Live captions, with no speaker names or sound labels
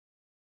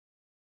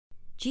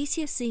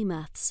GCSE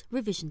Maths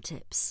Revision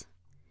Tips.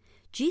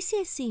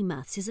 GCSE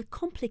Maths is a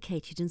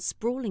complicated and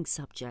sprawling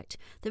subject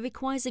that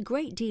requires a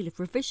great deal of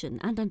revision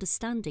and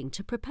understanding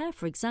to prepare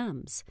for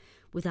exams,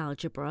 with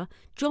algebra,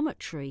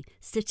 geometry,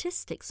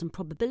 statistics and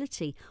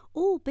probability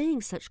all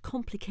being such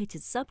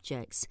complicated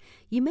subjects.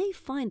 You may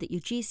find that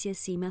your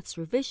GCSE Maths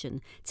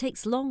revision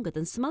takes longer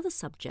than some other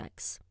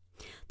subjects.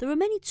 There are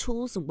many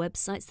tools and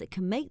websites that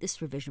can make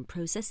this revision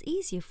process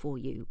easier for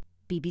you.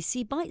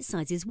 BBC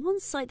Bitesize is one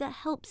site that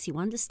helps you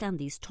understand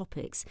these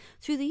topics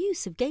through the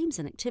use of games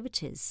and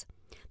activities.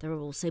 There are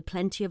also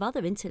plenty of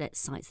other internet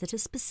sites that are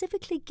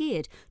specifically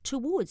geared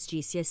towards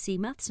GCSE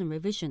Maths and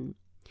revision.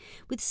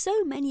 With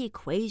so many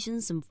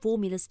equations and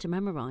formulas to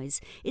memorise,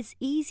 it's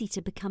easy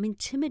to become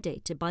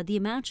intimidated by the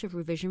amount of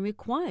revision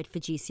required for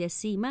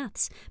GCSE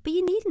Maths, but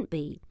you needn't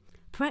be.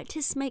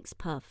 Practice makes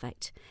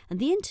perfect, and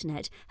the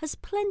internet has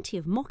plenty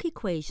of mock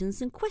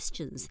equations and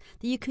questions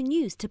that you can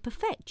use to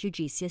perfect your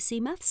GCSE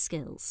maths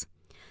skills.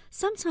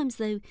 Sometimes,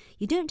 though,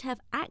 you don't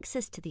have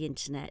access to the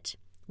internet.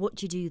 What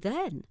do you do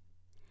then?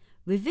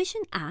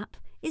 Revision app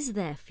is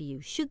there for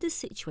you should this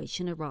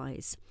situation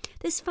arise.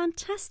 This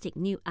fantastic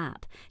new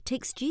app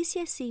takes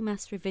GCSE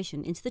Maths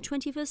revision into the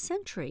 21st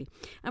century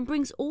and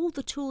brings all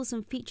the tools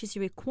and features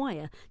you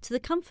require to the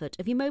comfort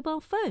of your mobile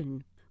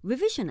phone.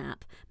 Revision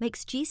app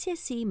makes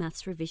GCSE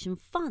Maths revision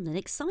fun and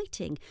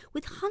exciting,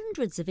 with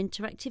hundreds of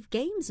interactive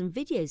games and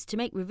videos to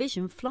make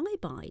revision fly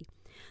by.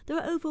 There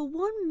are over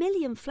 1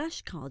 million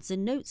flashcards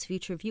and notes for you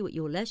to review at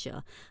your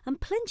leisure,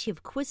 and plenty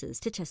of quizzes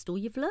to test all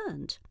you've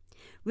learned.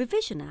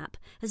 Revision app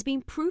has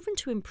been proven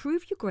to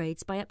improve your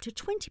grades by up to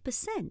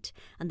 20%,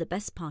 and the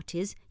best part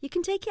is you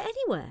can take it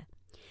anywhere.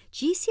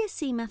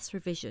 GCSE Maths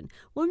revision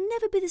will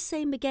never be the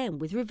same again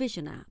with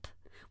Revision app.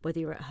 Whether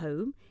you're at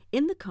home,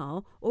 in the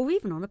car, or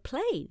even on a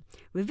plane,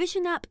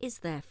 Revision app is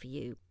there for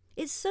you.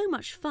 It's so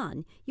much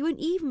fun, you won't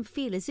even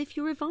feel as if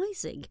you're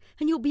revising,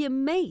 and you'll be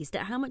amazed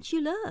at how much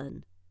you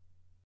learn.